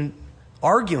complaining and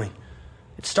arguing.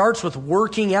 It starts with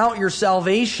working out your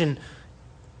salvation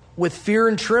with fear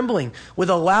and trembling, with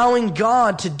allowing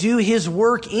God to do his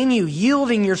work in you,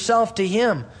 yielding yourself to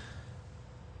him.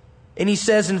 And he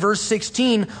says in verse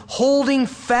 16, holding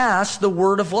fast the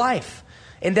word of life.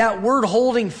 And that word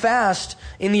holding fast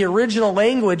in the original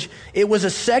language, it was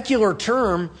a secular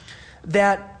term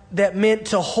that meant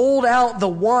to hold out the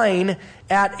wine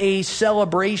at a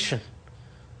celebration.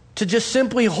 To just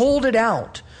simply hold it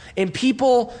out. And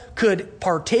people could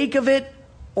partake of it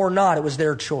or not. It was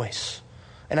their choice.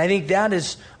 And I think that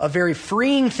is a very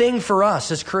freeing thing for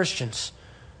us as Christians.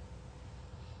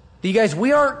 You guys,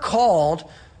 we aren't called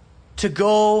to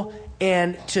go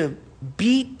and to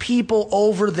beat people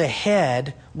over the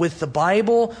head with the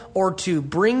Bible or to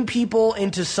bring people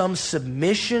into some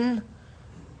submission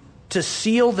to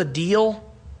seal the deal.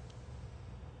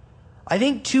 I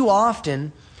think too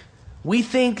often we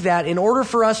think that in order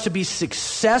for us to be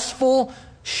successful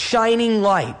shining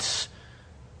lights,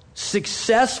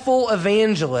 successful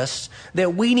evangelists,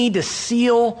 that we need to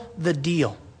seal the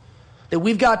deal. That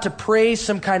we've got to pray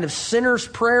some kind of sinner's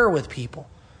prayer with people.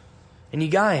 And you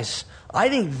guys, I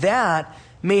think that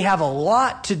may have a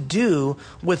lot to do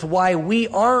with why we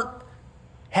aren't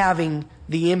having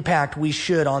the impact we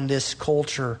should on this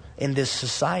culture and this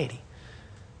society.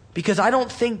 Because I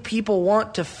don't think people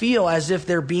want to feel as if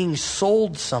they're being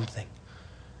sold something.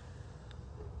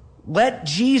 Let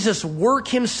Jesus work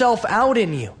himself out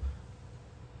in you.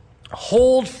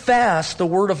 Hold fast the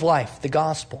word of life, the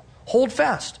gospel. Hold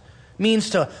fast means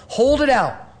to hold it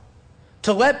out,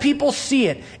 to let people see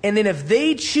it. And then if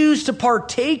they choose to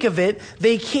partake of it,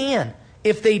 they can.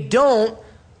 If they don't,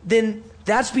 then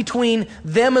that's between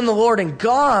them and the Lord, and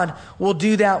God will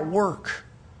do that work.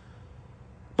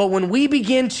 But when we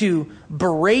begin to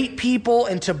berate people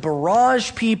and to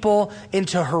barrage people and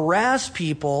to harass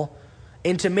people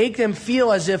and to make them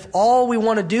feel as if all we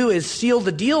want to do is seal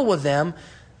the deal with them,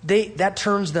 that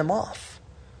turns them off.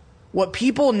 What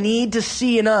people need to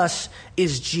see in us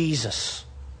is Jesus.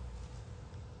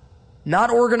 Not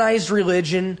organized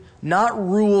religion, not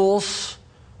rules,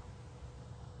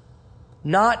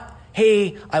 not,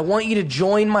 hey, I want you to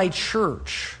join my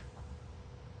church.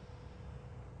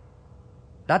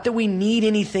 Not that we need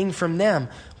anything from them.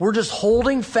 We're just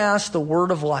holding fast the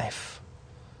word of life.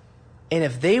 And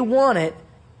if they want it,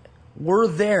 we're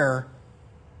there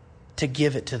to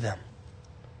give it to them.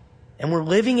 And we're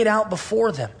living it out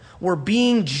before them. We're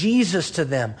being Jesus to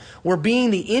them. We're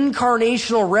being the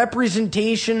incarnational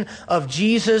representation of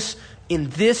Jesus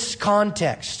in this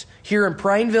context. Here in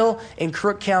Prineville and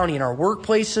Crook County, in our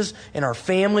workplaces, in our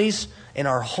families, in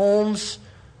our homes.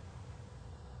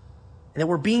 And that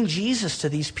we're being Jesus to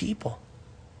these people.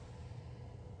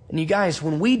 And you guys,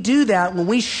 when we do that, when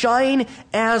we shine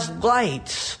as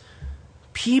lights,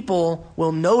 people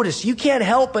will notice. You can't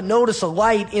help but notice a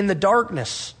light in the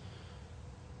darkness.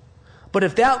 But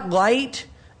if that light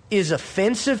is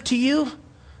offensive to you,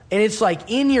 and it's like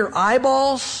in your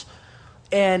eyeballs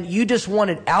and you just want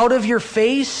it out of your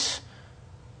face.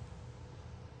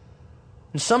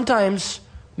 And sometimes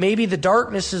maybe the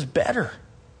darkness is better.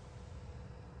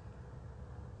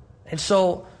 And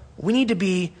so we need to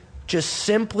be just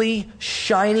simply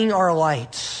shining our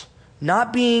lights,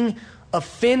 not being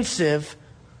offensive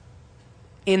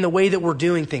in the way that we're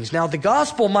doing things. Now, the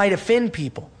gospel might offend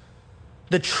people.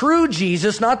 The true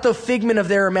Jesus, not the figment of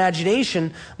their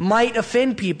imagination, might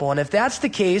offend people. And if that's the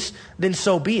case, then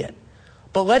so be it.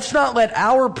 But let's not let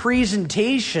our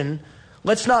presentation,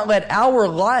 let's not let our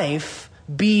life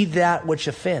be that which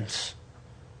offends.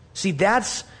 See,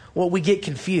 that's what we get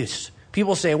confused.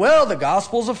 People say, well, the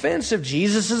gospel's offensive.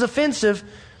 Jesus is offensive.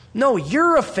 No,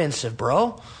 you're offensive,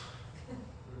 bro.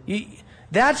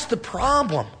 That's the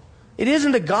problem. It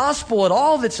isn't the gospel at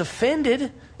all that's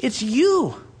offended. It's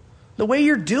you. The way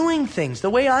you're doing things. The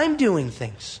way I'm doing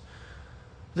things.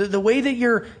 The way that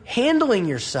you're handling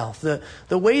yourself.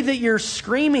 The way that you're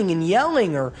screaming and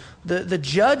yelling, or the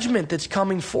judgment that's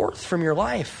coming forth from your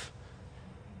life.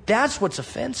 That's what's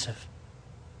offensive.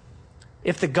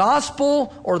 If the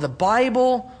gospel or the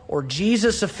Bible or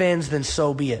Jesus offends, then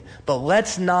so be it. But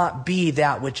let's not be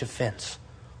that which offends.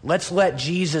 Let's let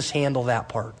Jesus handle that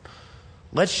part.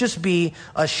 Let's just be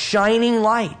a shining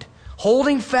light,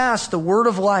 holding fast the word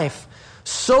of life,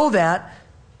 so that,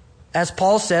 as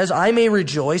Paul says, I may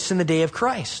rejoice in the day of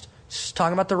Christ. He's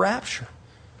talking about the rapture.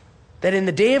 That in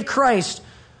the day of Christ,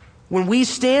 when we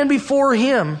stand before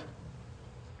Him,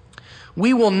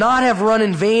 we will not have run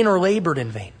in vain or labored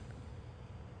in vain.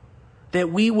 That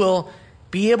we will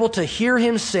be able to hear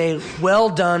Him say, well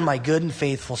done, my good and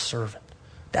faithful servant.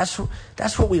 That's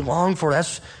what we long for.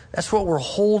 That's what we're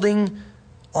holding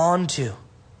on to.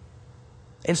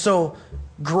 And so,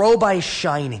 grow by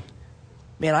shining.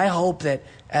 Man, I hope that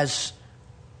as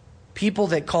people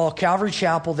that call Calvary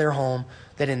Chapel their home,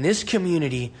 that in this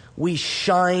community, we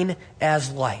shine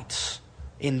as lights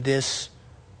in this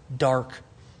dark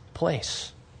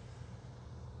place.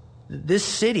 This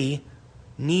city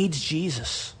needs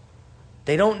Jesus.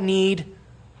 They don't need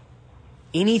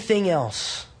anything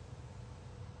else.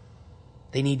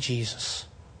 They need Jesus.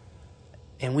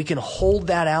 And we can hold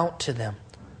that out to them.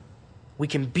 We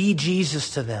can be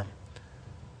Jesus to them.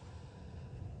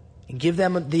 And give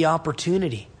them the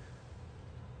opportunity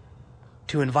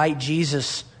to invite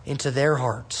Jesus into their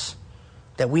hearts,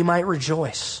 that we might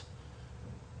rejoice,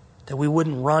 that we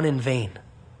wouldn't run in vain.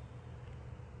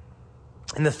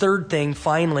 And the third thing,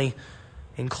 finally,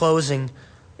 in closing,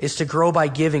 is to grow by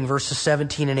giving, verses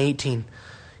 17 and 18.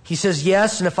 He says,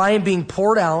 yes, and if I am being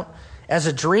poured out as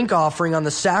a drink offering on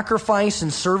the sacrifice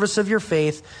and service of your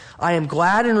faith, I am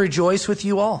glad and rejoice with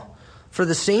you all. For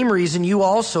the same reason, you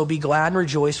also be glad and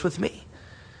rejoice with me.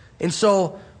 And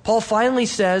so, Paul finally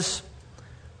says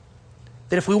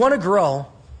that if we want to grow,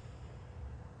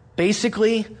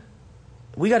 basically,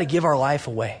 we got to give our life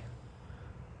away.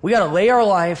 We got to lay our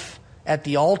life at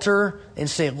the altar and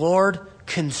say, Lord,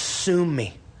 consume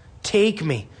me. Take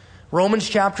me. Romans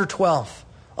chapter 12,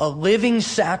 a living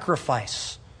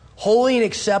sacrifice, holy and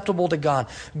acceptable to God.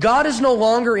 God is no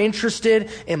longer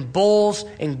interested in bulls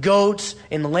and goats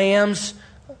and lambs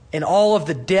and all of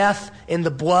the death and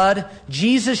the blood.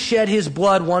 Jesus shed His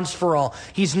blood once for all.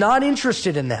 He's not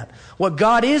interested in that. What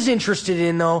God is interested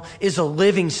in, though, is a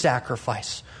living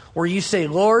sacrifice, where you say,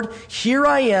 Lord, here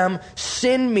I am,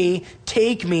 send me,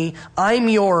 take me, I'm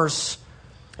yours.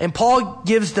 And Paul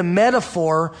gives the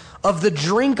metaphor of the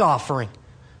drink offering.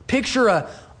 Picture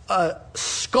a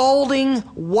scalding,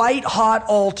 white-hot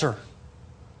altar.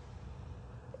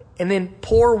 And then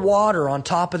pour water on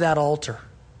top of that altar.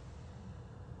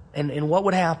 And what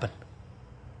would happen?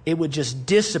 It would just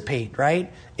dissipate,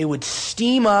 right? It would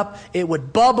steam up. It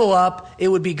would bubble up. It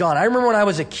would be gone. I remember when I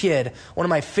was a kid, one of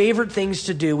my favorite things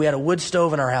to do, we had a wood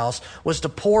stove in our house, was to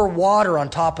pour water on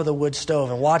top of the wood stove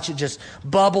and watch it just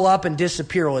bubble up and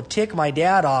disappear. It would tick my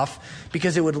dad off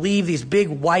because it would leave these big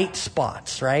white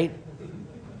spots, right?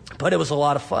 But it was a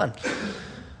lot of fun.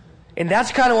 And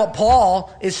that's kind of what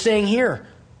Paul is saying here.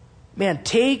 Man,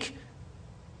 take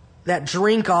that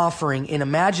drink offering and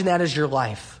imagine that as your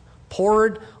life. Pour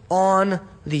it on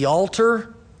the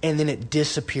altar and then it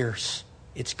disappears.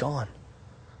 It's gone.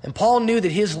 And Paul knew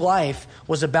that his life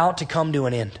was about to come to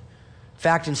an end. In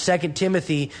fact, in 2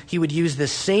 Timothy, he would use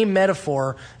this same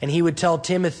metaphor and he would tell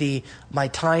Timothy, my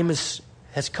time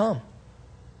has come.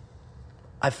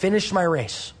 I've finished my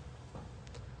race.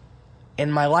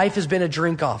 And my life has been a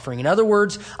drink offering. In other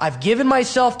words, I've given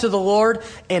myself to the Lord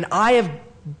and I have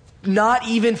not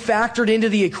even factored into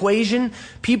the equation.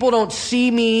 People don't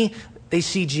see me, they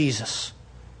see Jesus.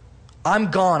 I'm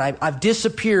gone. I've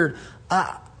disappeared.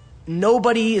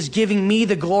 nobody is giving me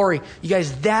the glory. You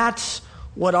guys, that's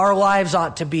what our lives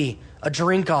ought to be, a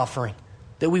drink offering,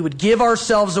 that we would give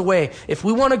ourselves away. If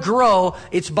we want to grow,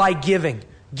 it's by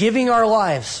giving our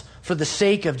lives for the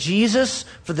sake of Jesus,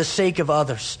 for the sake of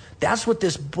others. That's what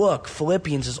this book,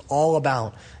 Philippians, is all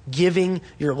about, giving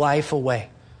your life away,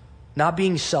 not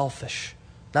being selfish,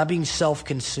 not being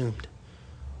self-consumed,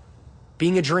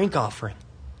 being a drink offering.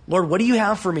 Lord, what do you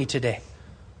have for me today?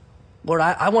 Lord,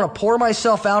 I want to pour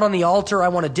myself out on the altar. I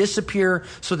want to disappear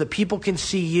so that people can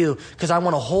see you, because I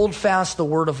want to hold fast the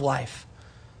word of life.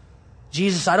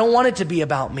 Jesus, I don't want it to be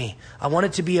about me. I want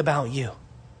it to be about you.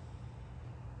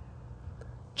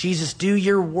 Jesus, do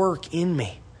your work in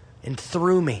me and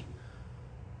through me.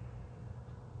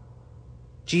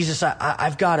 Jesus,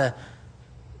 I've got a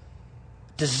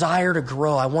desire to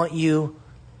grow. I want you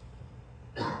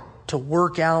to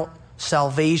work out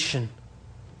salvation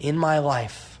in my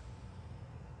life.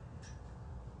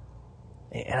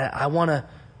 And I want to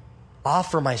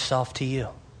offer myself to you.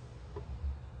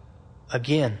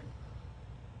 Again,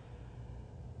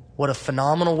 what a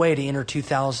phenomenal way to enter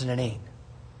 2008.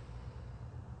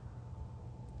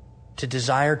 To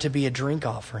desire to be a drink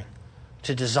offering.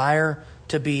 To desire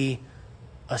to be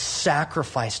a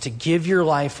sacrifice. To give your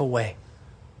life away.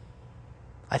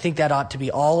 I think that ought to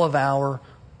be all of our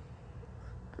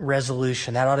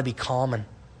resolution. That ought to be common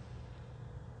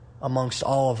amongst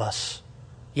all of us.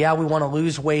 Yeah, we want to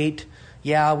lose weight.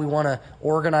 Yeah, we want to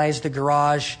organize the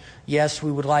garage. Yes,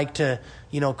 we would like to,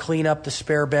 clean up the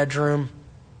spare bedroom.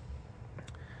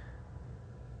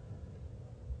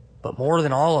 But more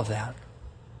than all of that,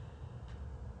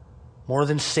 more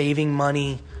than saving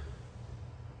money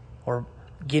or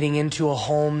getting into a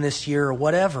home this year or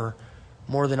whatever,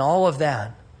 more than all of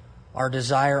that, our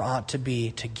desire ought to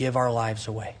be to give our lives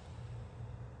away.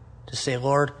 To say,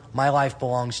 Lord, my life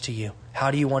belongs to you.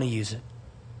 How do you want to use it?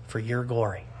 For your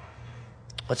glory.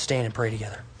 Let's stand and pray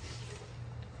together.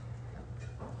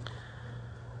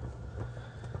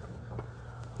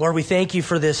 Lord, we thank you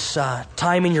for this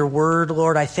time in your word.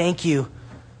 Lord, I thank you,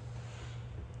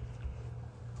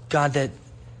 God, that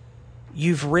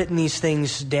you've written these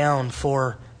things down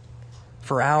for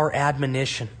our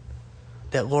admonition.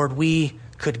 That, Lord, we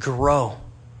could grow.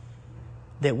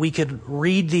 That we could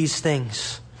read these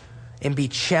things and be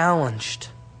challenged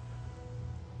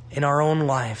in our own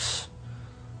lives.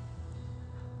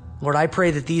 Lord, I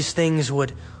pray that these things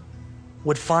would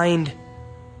find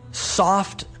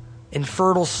soft and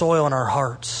fertile soil in our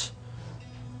hearts.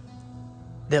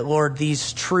 That, Lord,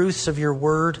 these truths of your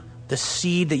word, the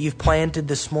seed that you've planted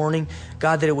this morning,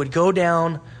 God, that it would go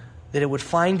down, that it would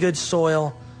find good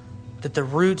soil, that the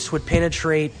roots would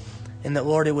penetrate, and that,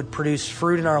 Lord, it would produce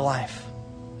fruit in our life.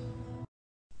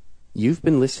 You've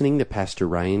been listening to Pastor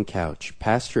Ryan Couch,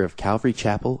 pastor of Calvary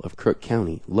Chapel of Crook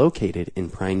County, located in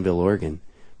Prineville, Oregon.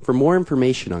 For more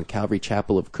information on Calvary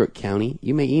Chapel of Crook County,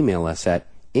 you may email us at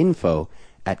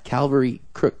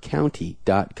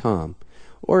info@calvarycrookcounty.com.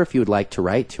 Or if you would like to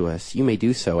write to us, you may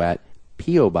do so at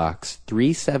P.O. Box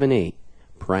 378,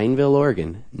 Prineville,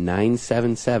 Oregon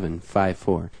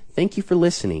 97754. Thank you for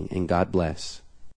listening, and God bless.